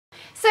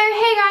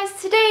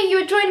guys, today you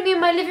are joining me in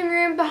my living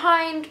room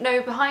behind,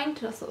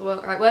 that's not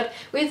the right word,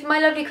 with my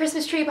lovely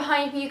Christmas tree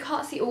behind me. You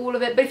can't see all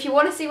of it, but if you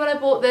want to see when I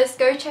bought this,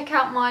 go check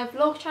out my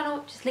vlog channel,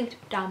 which is linked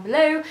down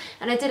below,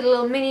 and I did a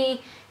little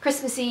mini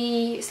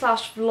Christmassy /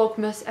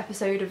 vlogmas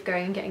episode of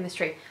going and getting this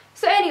tree.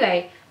 So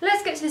anyway,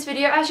 let's get to this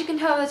video. As you can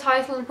tell by the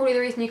title, and probably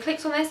the reason you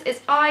clicked on this,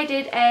 is I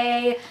did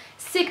a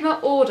Sigma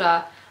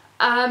order.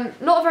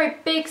 Not a very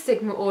big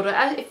Sigma order.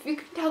 If you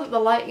can tell that the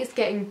light is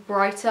getting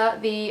brighter,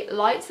 the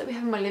lights that we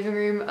have in my living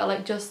room are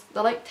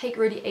they take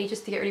really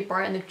ages to get really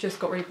bright, and they've just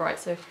got really bright,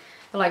 so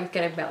the light is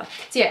getting better.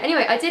 So yeah,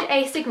 anyway, I did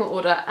a Sigma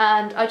order,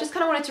 and I just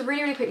kind of wanted to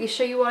really quickly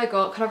show you what I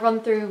got, kind of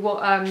run through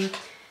what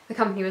the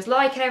company was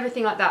like and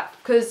everything like that,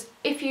 because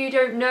if you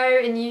don't know,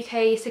 in the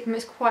UK Sigma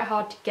is quite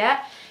hard to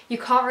get. You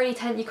can't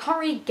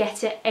really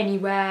get it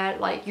anywhere,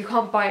 like you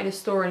can't buy it in a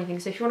store or anything,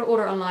 so if you want to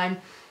order it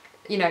online,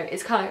 you know,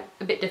 it's kind of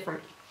a bit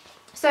different.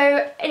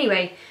 So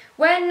anyway,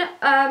 when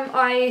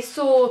I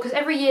saw, because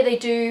every year they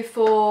do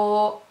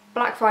for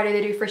Black Friday,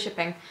 they do free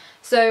shipping.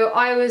 So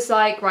I was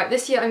like, right,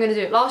 this year I'm going to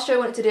do it. Last year I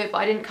wanted to do it, but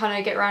I didn't kind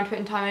of get around to it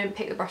in time. I didn't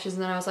pick the brushes,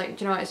 and then I was like,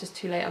 do you know what, it's just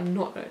too late, I'm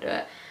not going to do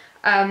it.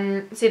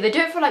 So they do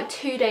it for like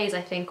 2 days,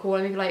 I think, or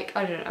maybe like,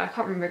 I don't know, I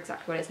can't remember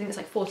exactly what it is. I think it's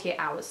like 48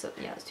 hours, so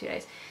yeah, it's 2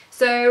 days.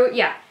 So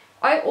yeah,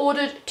 I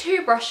ordered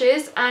 2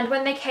 brushes, and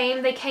when they came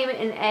in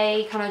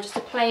a kind of just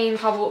a plain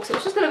cardboard box. It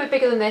was just a little bit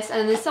bigger than this,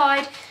 and on the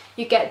side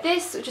you get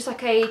this, which is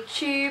like a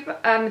tube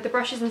with the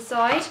brushes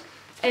inside,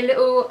 a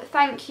little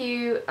thank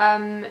you,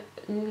 it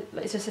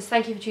just says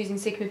thank you for choosing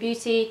Sigma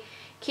Beauty,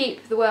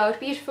 keep the world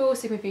beautiful,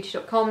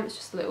 sigmabeauty.com, it's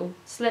just a little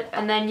slip,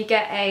 and then you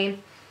get a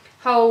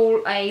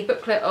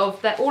booklet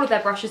of all of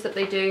their brushes that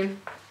they do,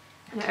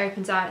 and it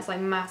opens out, it's like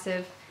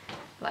massive,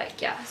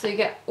 like yeah, so you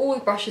get all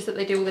the brushes that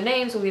they do, all the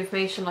names, all the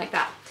information like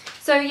that.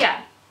 So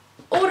yeah,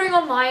 ordering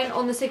online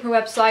on the Sigma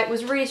website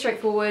was really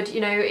straightforward.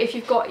 You know, if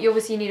you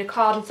obviously need a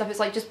card and stuff, it's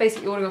like just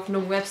basically ordering off a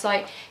normal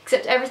website,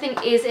 except everything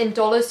is in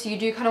dollars, so you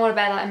do kind of want to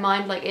bear that in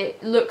mind. Like,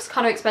 it looks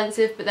kind of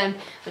expensive, but then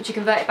once you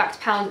convert it back to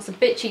pounds, it's a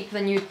bit cheaper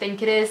than you'd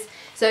think it is.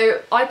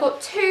 So I got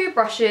 2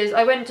 brushes.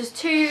 I went just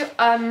 2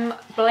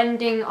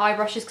 blending eye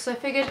brushes, because I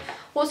figured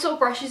what sort of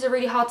brushes are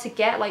really hard to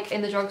get, like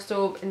in the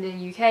drugstore in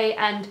the UK,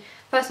 and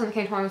first one that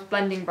came to mind was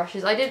blending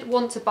brushes. I did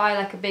want to buy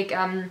like a big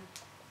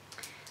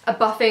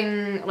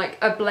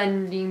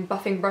blending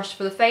buffing brush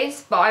for the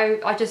face, but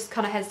I just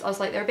kind of hesitated. I was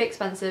like, they're a bit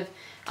expensive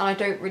and I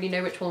don't really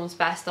know which one was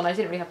best, and I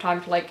didn't really have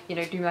time to, like, you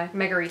know, do my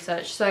mega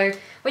research. So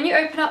when you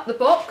open up the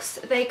box,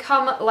 they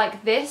come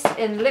like this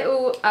in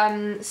little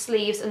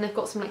sleeves, and they've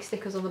got some like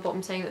stickers on the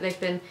bottom saying that they've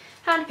been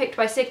handpicked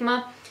by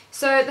Sigma.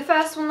 So the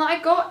first one that I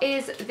got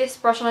is this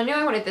brush, and I knew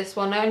I wanted this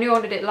one. I knew I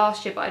wanted it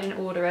last year, but I didn't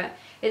order it.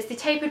 It's the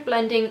Tapered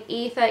Blending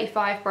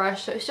E35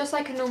 brush, so it's just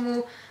like a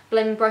normal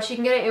blending brush. You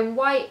can get it in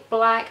white,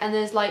 black, and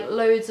there's like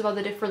loads of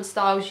other different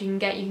styles you can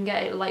get. You can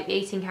get it like the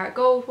 18 karat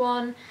gold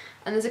one,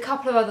 and there's a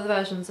couple of other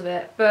versions of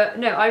it. But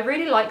no, I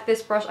really like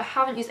this brush. I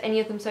haven't used any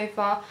of them so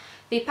far.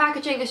 The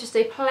packaging is just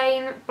a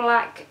plain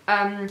black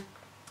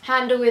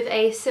handle with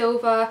a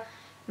silver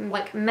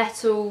like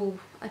metal,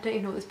 I don't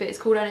even know what this bit is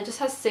called, and it just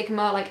has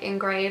Sigma like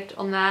engraved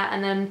on there,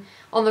 and then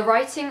on the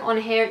writing on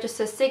here it just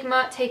says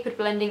Sigma Tapered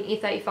Blending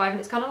E35, and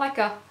it's kind of like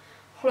a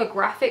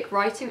holographic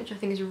writing, which I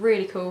think is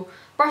really cool.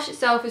 Brush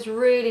itself is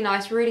really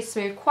nice, really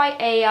smooth, quite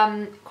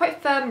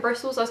firm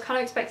bristles. I was kind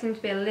of expecting them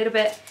to be a little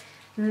bit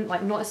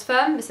like not as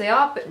firm as they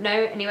are, but no,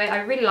 anyway,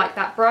 I really like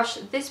that brush.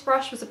 This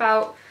brush was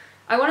about,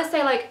 I want to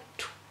say like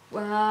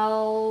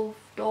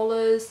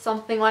 $12,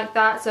 something like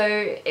that, so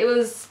it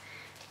was,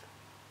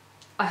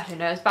 I don't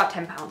know, it's about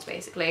 £10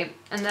 basically.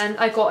 And then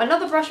I got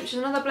another brush, which is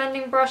another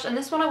blending brush, and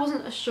this one I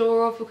wasn't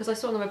sure of because I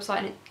saw it on the website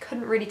and it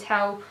couldn't really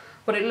tell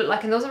what it looked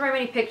like, and there wasn't very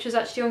many pictures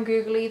actually on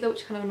Google either,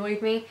 which kind of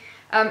annoyed me.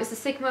 It's the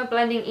Sigma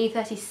Blending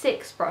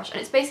E36 brush, and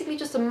it's basically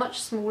just a much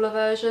smaller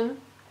version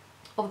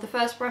of the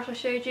first brush I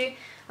showed you.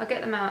 I'll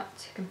get them out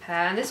to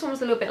compare, and this one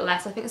was a little bit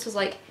less. I think this was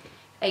like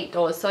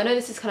 $8, so I know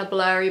this is kind of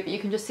blurry, but you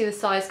can just see the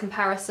size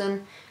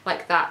comparison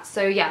like that.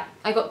 So yeah,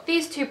 I got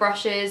these 2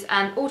 brushes,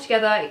 and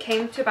altogether it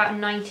came to about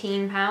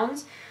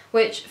 £19,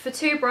 which for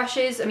 2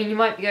 brushes, I mean, you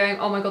might be going,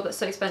 oh my god, that's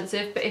so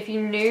expensive, but if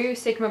you knew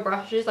Sigma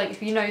brushes, like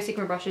if you know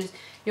Sigma brushes,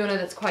 you'll know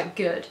that's quite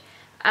good.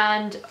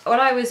 And when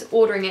I was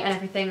ordering it and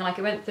everything, like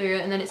it went through,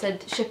 and then it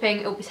said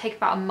shipping, it would take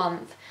about a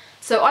month.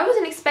 So I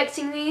wasn't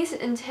expecting these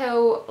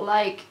until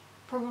like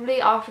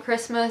probably after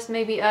Christmas,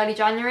 maybe early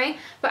January,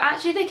 but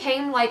actually they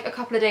came like a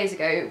couple of days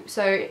ago.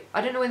 So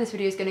I don't know when this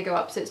video is going to go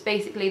up, so it's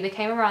basically, they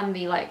came around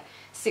the like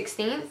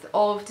 16th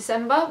of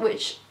December,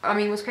 which I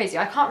mean was crazy.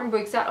 I can't remember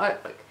exactly,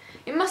 like,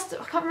 it must,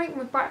 I can't remember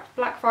when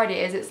Black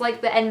Friday is. It's like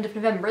the end of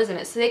November, isn't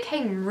it? So they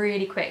came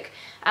really quick.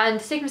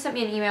 And Sigma sent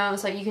me an email and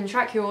was like, you can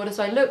track your order.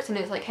 So I looked, and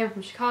it's like came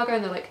from Chicago,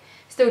 and they're like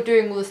still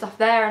doing all the stuff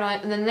there.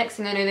 And then the next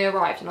thing I know, they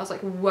arrived, and I was like,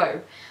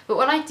 whoa. But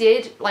when I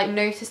did like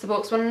notice the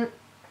box,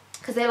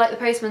 because they, like, the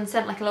postman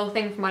sent like a little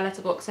thing from my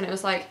letterbox, and it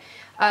was like,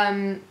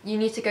 you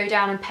need to go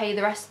down and pay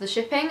the rest of the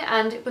shipping.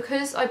 And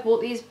because I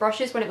bought these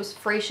brushes when it was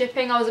free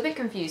shipping, I was a bit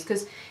confused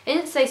because it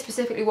didn't say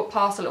specifically what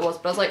parcel it was,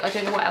 but I was like, I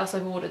don't know what else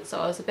I've ordered, so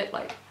I was a bit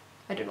like,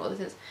 I don't know what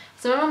this is.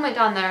 So my mum went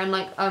down there and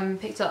like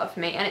picked it up for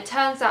me, and it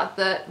turns out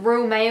that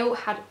Royal Mail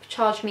had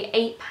charged me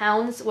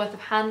 £8 worth of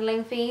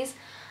handling fees,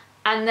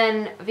 and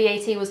then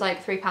VAT was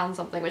like £3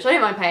 something, which I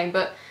don't mind paying,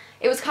 but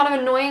it was kind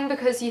of annoying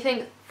because you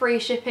think free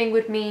shipping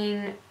would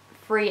mean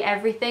free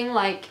everything.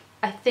 Like,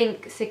 I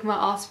think Sigma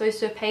are supposed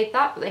to have paid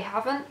that, but they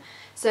haven't.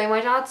 So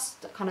my dad's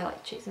kind of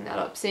like chasing that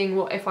up, seeing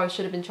what if I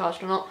should have been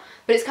charged or not.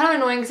 But it's kind of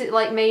annoying because it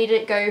like made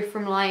it go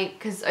from like,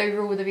 because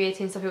overall with the VAT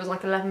and stuff it was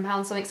like £11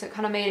 something, so it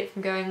kind of made it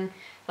from going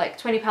like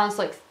 £20 to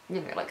like, you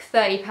know, like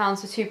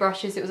 £30 for 2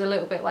 brushes. It was a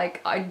little bit like,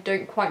 I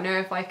don't quite know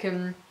if I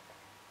can,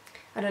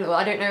 I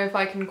don't know if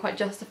I can quite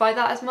justify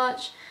that as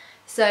much.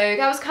 So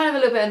that was kind of a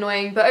little bit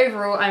annoying, but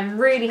overall I'm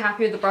really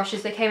happy with the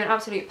brushes. They came in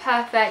absolutely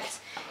perfect.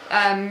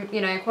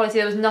 You know, quality,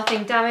 there was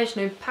nothing damaged,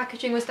 no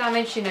packaging was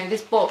damaged. You know,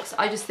 this box,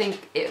 I just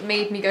think it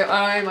made me go,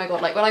 oh my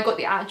god. Like when I got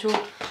the actual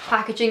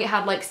packaging, it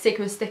had like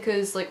Sigma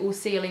stickers like all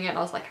sealing it, and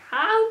I was like,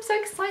 how so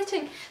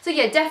exciting. So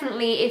yeah,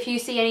 definitely if you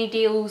see any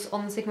deals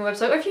on the Sigma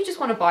website, or if you just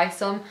want to buy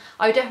some,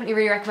 I would definitely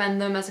really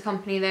recommend them as a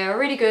company. They're a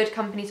really good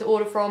company to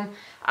order from.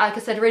 Like I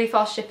said, really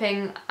fast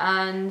shipping,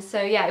 and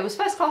so yeah, it was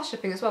first class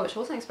shipping as well, which I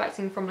wasn't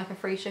expecting from like a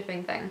free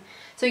shipping thing.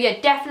 So yeah,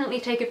 definitely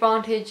take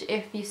advantage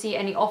if you see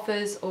any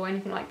offers or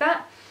anything like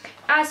that.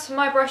 As for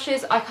my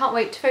brushes, I can't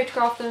wait to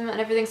photograph them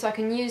and everything so I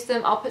can use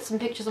them. I'll put some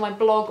pictures on my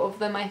blog of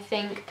them, I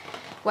think,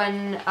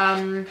 when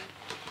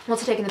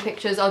once I've taken the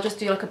pictures. I'll just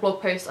do like a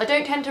blog post. I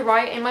don't tend to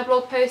write in my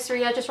blog posts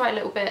really, I just write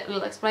a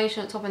little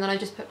explanation at the top, and then I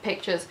just put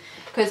pictures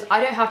because I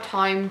don't have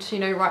time to,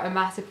 you know, write a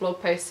massive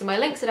blog post. So my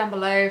links are down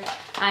below,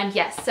 and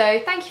yes, so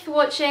thank you for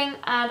watching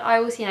and I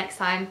will see you next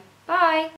time. Bye!